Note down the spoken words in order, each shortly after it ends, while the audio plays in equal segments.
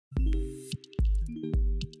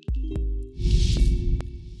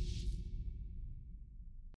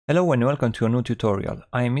Hello and welcome to a new tutorial.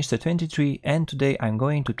 I am Mr. 23 and today I'm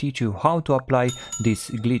going to teach you how to apply this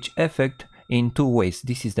glitch effect in two ways.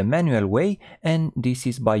 This is the manual way and this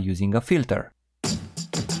is by using a filter.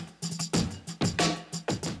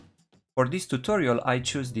 For this tutorial I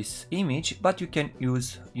choose this image, but you can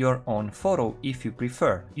use your own photo if you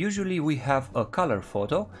prefer. Usually we have a color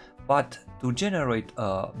photo, but to generate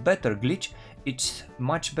a better glitch it's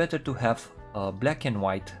much better to have a black and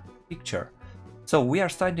white picture. So we are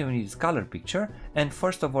starting with this color picture, and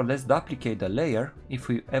first of all let's duplicate the layer if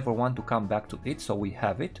we ever want to come back to it, so we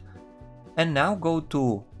have it. And now go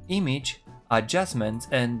to Image, Adjustments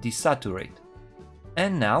and Desaturate.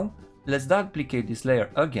 And now let's duplicate this layer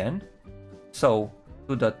again. So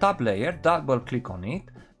to the top layer, double click on it,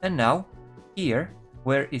 and now here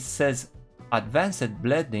where it says Advanced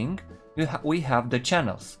Blending we have the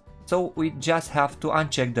channels. So we just have to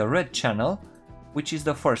uncheck the red channel, which is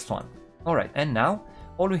the first one. Alright, and now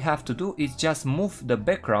all we have to do is just move the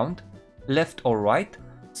background left or right,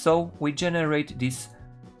 so we generate this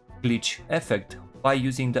glitch effect by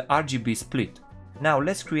using the RGB split. Now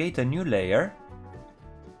let's create a new layer,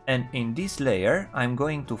 and in this layer I'm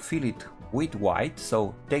going to fill it with white,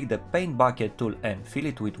 so take the paint bucket tool and fill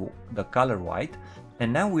it with the color white.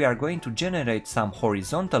 And now we are going to generate some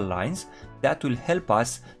horizontal lines that will help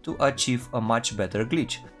us to achieve a much better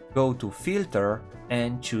glitch. Go to Filter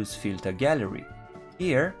and choose Filter Gallery.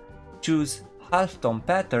 Here choose halftone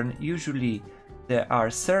pattern. Usually there are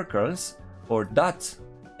circles or dots,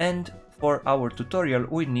 and for our tutorial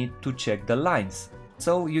we need to check the lines.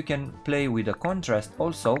 So you can play with the contrast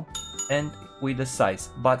also and with the size,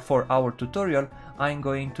 but for our tutorial I'm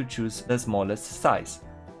going to choose the smallest size.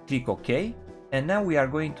 Click OK, and now we are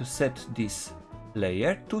going to set this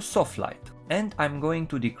layer to soft light, and I'm going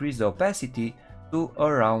to decrease the opacity to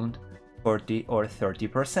around 40 or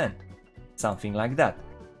 30%, something like that.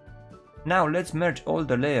 Now let's merge all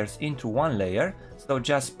the layers into one layer, so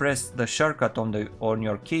just press the shortcut on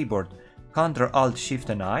your keyboard, Ctrl Alt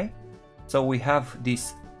Shift and I. So we have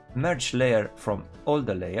this merge layer from all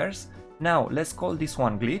the layers. Now let's call this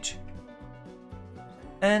one glitch,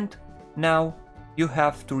 and now you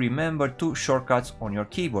have to remember two shortcuts on your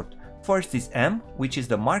keyboard. First is M, which is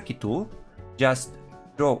the marquee tool. Just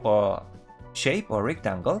draw a shape or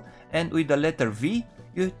rectangle, and with the letter V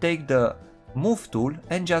you take the move tool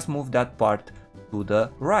and just move that part to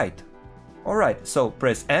the right. Alright, so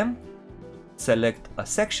press M, select a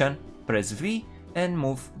section, press V and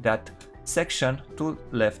move that section to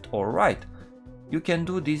left or right. You can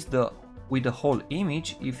do this with the whole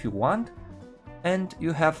image if you want, and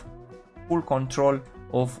you have full control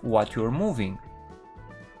of what you're moving.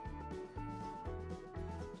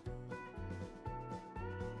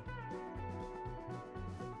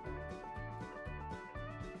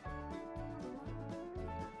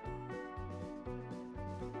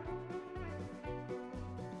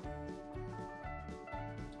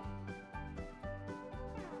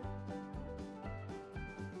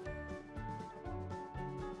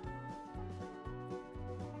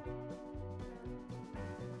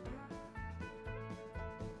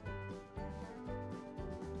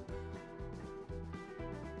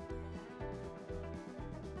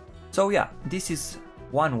 So yeah, this is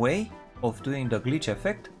one way of doing the glitch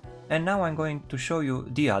effect, and now I'm going to show you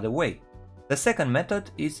the other way. The second method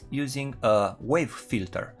is using a wave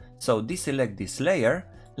filter. So deselect this layer,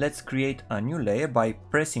 let's create a new layer by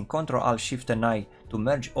pressing Ctrl Alt Shift and I to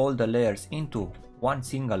merge all the layers into one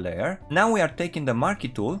single layer. Now we are taking the marquee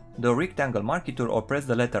tool, the rectangle marquee tool, or press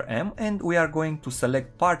the letter M, and we are going to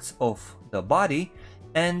select parts of the body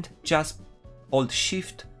and just hold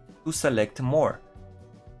Shift to select more.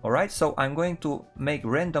 Alright, so I'm going to make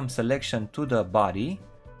random selection to the body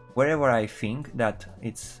wherever I think that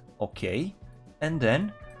it's okay, and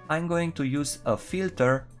then I'm going to use a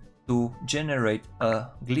filter to generate a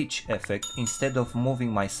glitch effect instead of moving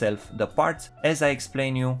myself the parts, as I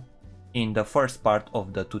explained you in the first part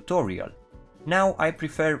of the tutorial. Now I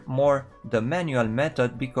prefer more the manual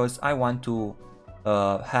method because I want to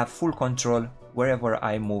have full control wherever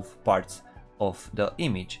I move parts of the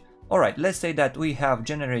image. Alright, let's say that we have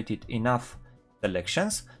generated enough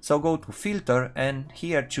selections, so go to Filter and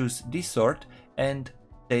here choose Distort and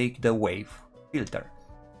take the Wave filter.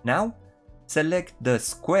 Now select the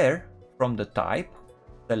square from the type,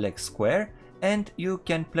 select square, and you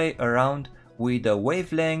can play around with the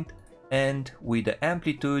wavelength and with the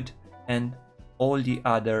amplitude and all the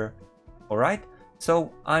other. Alright,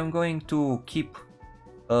 so I'm going to keep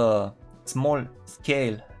a small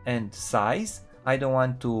scale and size. I don't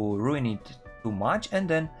want to ruin it too much, and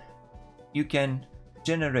then you can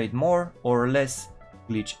generate more or less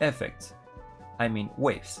glitch effects. I mean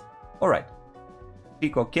waves. Alright,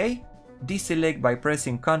 click OK, deselect by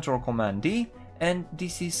pressing Ctrl+Command-D, and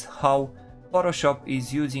this is how Photoshop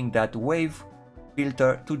is using that wave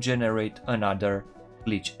filter to generate another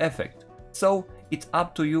glitch effect. So it's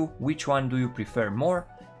up to you which one do you prefer more.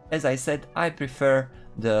 As I said, I prefer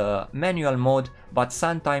the manual mode, but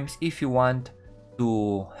sometimes if you want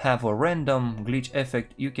to have a random glitch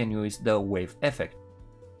effect, you can use the wave effect.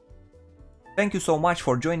 Thank you so much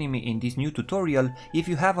for joining me in this new tutorial. If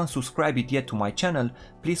you haven't subscribed yet to my channel,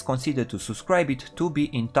 please consider to subscribe it to be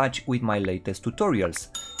in touch with my latest tutorials.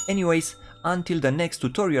 Anyways, until the next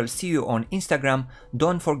tutorial, see you on Instagram.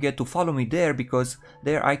 Don't forget to follow me there, because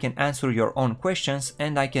there I can answer your own questions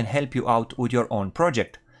and I can help you out with your own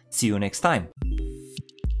project. See you next time.